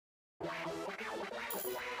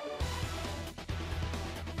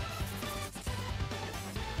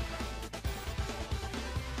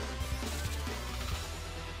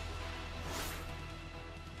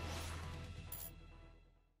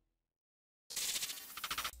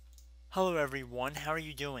Hello everyone, how are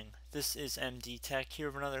you doing? This is MD Tech here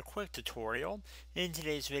with another quick tutorial. In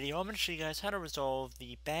today's video, I'm going to show you guys how to resolve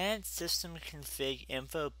the bad system config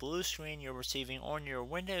info blue screen you're receiving on your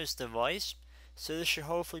Windows device. So this should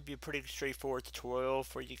hopefully be a pretty straightforward tutorial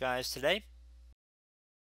for you guys today.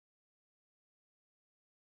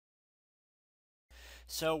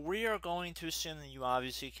 So we are going to assume that you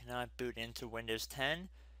obviously cannot boot into Windows 10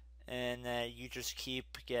 and that you just keep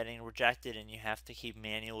getting rejected and you have to keep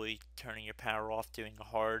manually turning your power off, doing a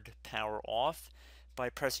hard power off by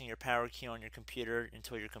pressing your power key on your computer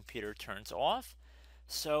until your computer turns off.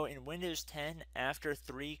 So in Windows 10, after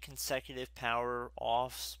 3 consecutive power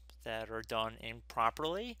offs that are done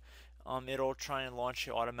improperly, it'll try and launch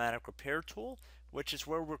the automatic repair tool, which is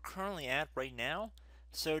where we're currently at right now.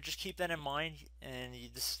 So just keep that in mind, and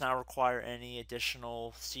this does not require any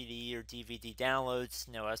additional CD or DVD downloads,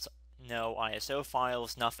 no ISO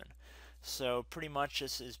files, nothing. So pretty much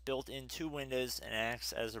this is built into Windows and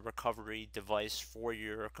acts as a recovery device for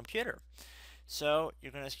your computer. So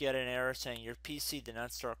you're going to get an error saying your PC did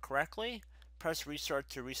not start correctly. Press restart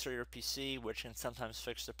to restart your PC, which can sometimes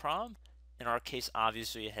fix the problem. In our case,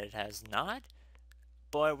 obviously it has not.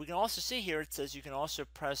 But we can also see here it says you can also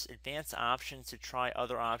press advanced options to try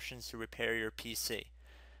other options to repair your PC.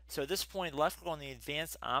 So at this point, left click on the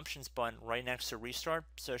advanced options button right next to restart,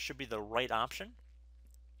 so it should be the right option.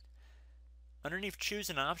 Underneath choose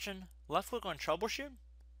an option, left click on troubleshoot.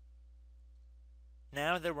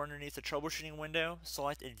 Now that we're underneath the troubleshooting window,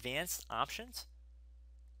 select advanced options.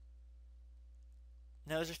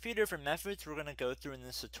 Now there's a few different methods we're going to go through in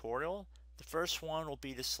this tutorial. The first one will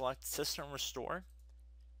be to select system restore.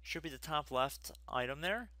 Should be the top left item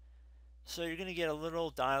there. So you're going to get a little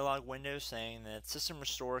dialog window saying that System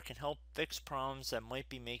Restore can help fix problems that might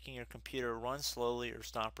be making your computer run slowly or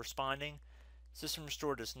stop responding. System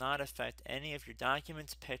Restore does not affect any of your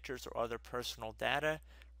documents, pictures, or other personal data.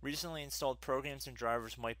 Recently installed programs and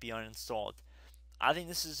drivers might be uninstalled. I think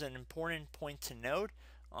this is an important point to note.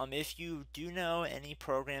 If you do know any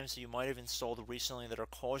programs that you might have installed recently that are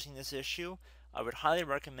causing this issue, I would highly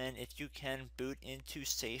recommend if you can boot into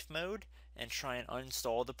safe mode and try and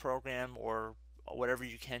uninstall the program or whatever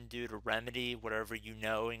you can do to remedy whatever you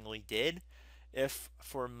knowingly did. If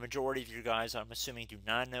for a majority of you guys, I'm assuming do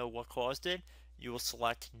not know what caused it, you will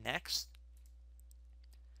select next.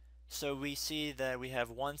 So we see that we have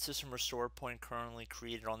one system restore point currently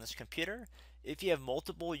created on this computer. If you have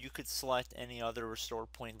multiple, you could select any other restore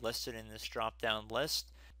point listed in this drop down list.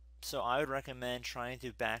 So I would recommend trying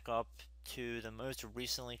to back up to the most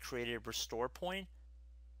recently created restore point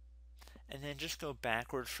and then just go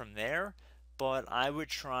backwards from there. But I would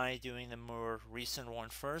try doing the more recent one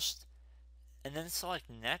first and then select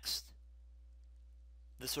next.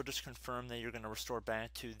 This will just confirm that you're going to restore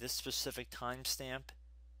back to this specific timestamp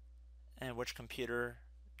and which computer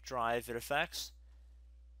drive it affects.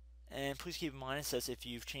 And please keep in mind it says if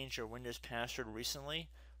you've changed your Windows password recently,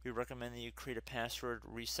 we recommend that you create a password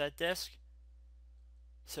reset disk.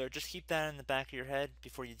 So just keep that in the back of your head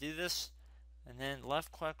before you do this, and then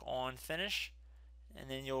left click on finish, and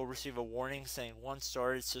then you'll receive a warning saying once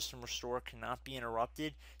started, system restore cannot be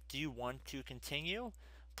interrupted. Do you want to continue?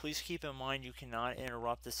 Please keep in mind you cannot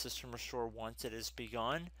interrupt the system restore once it has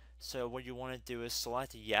begun. So what you want to do is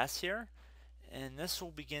select yes here, and this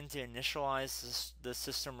will begin to initialize the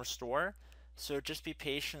system restore. So just be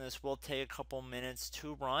patient, this will take a couple minutes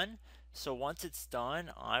to run. So once it's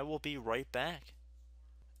done, I will be right back.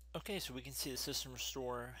 Okay, so we can see the system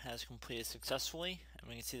restore has completed successfully, and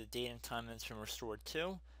we can see the date and time that it's been restored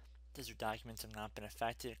to. These are documents have not been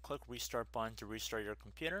affected. Click restart button to restart your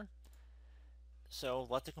computer. So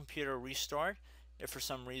let the computer restart. If for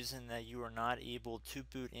some reason that you are not able to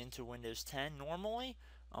boot into Windows 10 normally,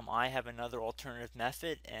 I have another alternative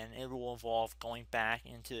method, and it will involve going back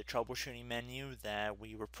into the troubleshooting menu that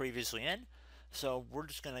we were previously in. So we're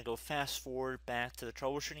just going to go fast forward back to the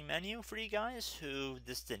troubleshooting menu for you guys who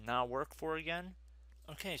this did not work for again.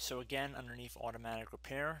 Okay, so again, underneath automatic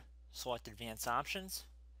repair, select advanced options.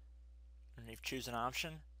 Underneath choose an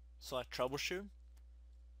option, select troubleshoot.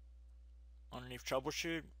 Underneath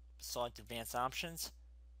troubleshoot, select advanced options.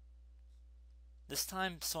 This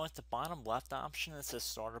time select the bottom left option that says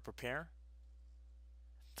startup repair.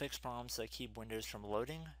 Fix problems that keep Windows from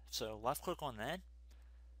loading. So left click on that.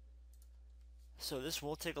 So this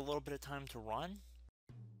will take a little bit of time to run.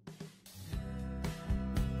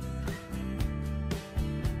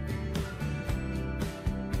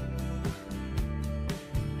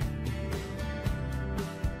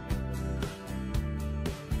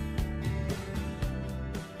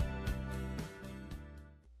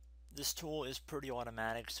 This tool is pretty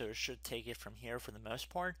automatic, so it should take it from here for the most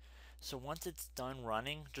part. So once it's done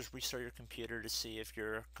running, just restart your computer to see if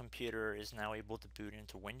your computer is now able to boot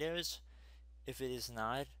into Windows. If it is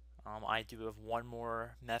not, I do have one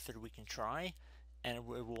more method we can try, and it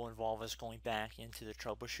will involve us going back into the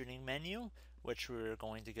troubleshooting menu, which we're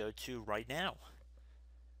going to go to right now.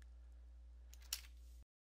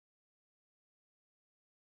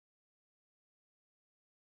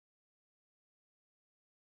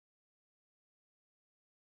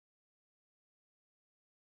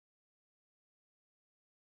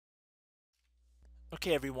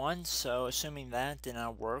 Okay everyone, so assuming that did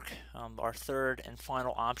not work, our third and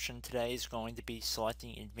final option today is going to be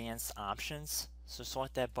selecting advanced options. So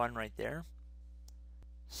select that button right there.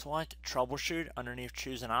 Select Troubleshoot underneath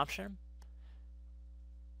Choose an Option.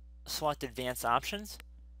 Select Advanced Options.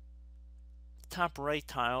 The top right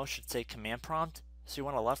tile should say Command Prompt, so you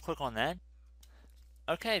want to left click on that.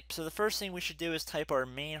 Okay, so the first thing we should do is type our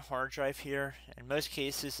main hard drive here. In most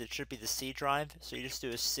cases it should be the C drive, so you just do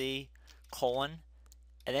a C colon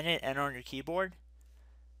and then hit enter on your keyboard.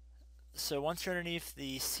 So once you're underneath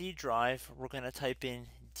the C drive, we're going to type in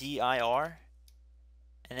dir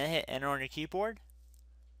and then hit enter on your keyboard.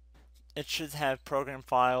 It should have program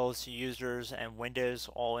files, users, and Windows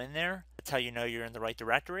all in there. That's how you know you're in the right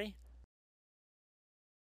directory.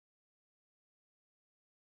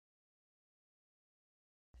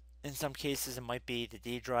 In some cases it might be the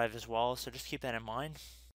D drive as well, so just keep that in mind.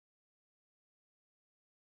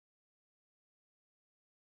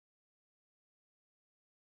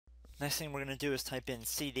 Next thing we're going to do is type in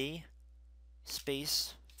cd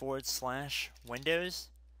space / Windows /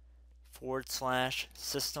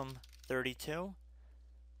 system32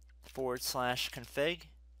 / config,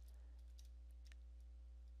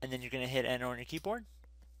 and then you're going to hit enter on your keyboard.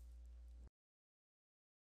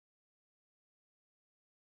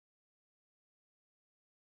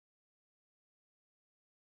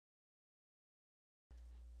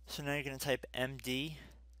 So now you're going to type md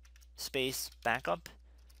space backup.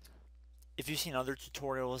 If you've seen other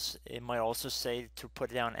tutorials, it might also say to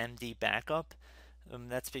put down md backup.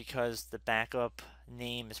 That's because the backup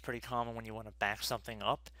name is pretty common when you want to back something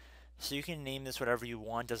up. So you can name this whatever you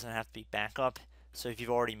want, doesn't have to be backup. So if you've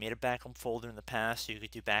already made a backup folder in the past, you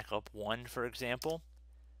could do backup 1 for example.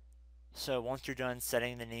 So once you're done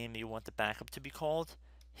setting the name you want the backup to be called,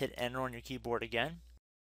 hit enter on your keyboard again.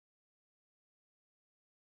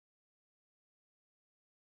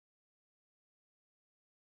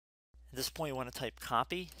 At this point you want to type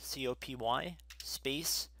copy, C-O-P-Y,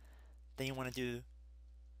 space, then you want to do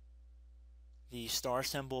the star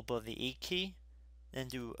symbol above the 8 key, then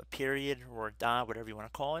do a period or a dot, whatever you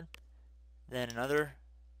want to call it, then another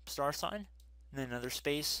star sign, and then another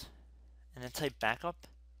space, and then type backup,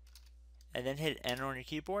 and then hit enter on your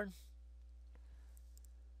keyboard.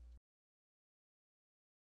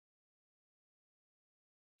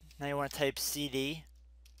 Now you want to type cd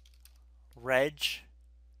reg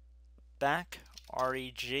back,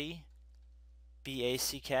 R-E-G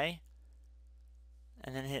B-A-C-K,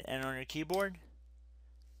 and then hit enter on your keyboard.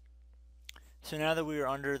 So now that we are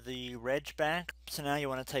under the reg back, so now you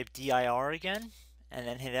want to type dir again, and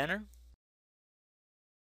then hit enter.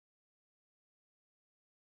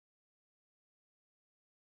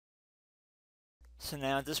 So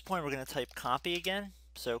now at this point we're going to type copy again.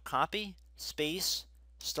 So copy, space,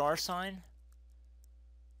 star sign,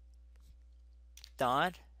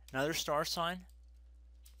 dot, another star sign,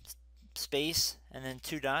 space, and then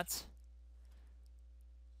 2 dots.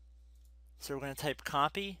 So we're going to type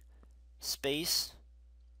copy, space,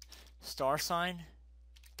 star sign,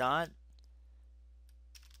 dot,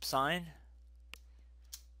 sign,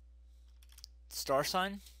 star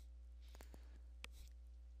sign,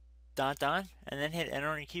 dot dot, and then hit enter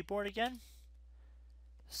on your keyboard again.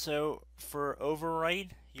 So for overwrite,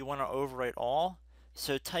 you want to overwrite all.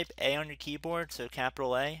 So type A on your keyboard, so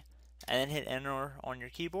capital A, and then hit enter on your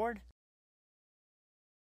keyboard.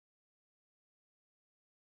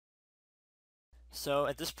 So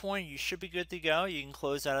at this point you should be good to go. You can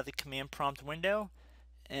close out of the command prompt window,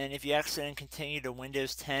 and if you accidentally continue to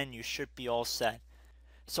Windows 10 you should be all set.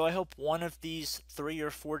 So I hope one of these 3 or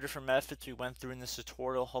 4 different methods we went through in this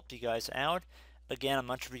tutorial helped you guys out. Again, I'm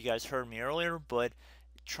not sure if you guys heard me earlier, but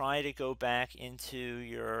try to go back into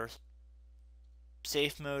your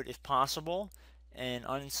safe mode if possible and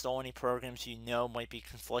uninstall any programs you know might be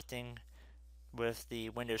conflicting with the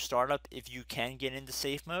Windows startup if you can get into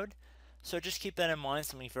safe mode. So just keep that in mind.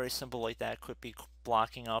 Something very simple like that could be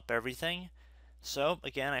blocking up everything. So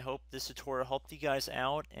again, I hope this tutorial helped you guys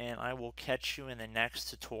out, and I will catch you in the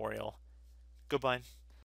next tutorial. Goodbye.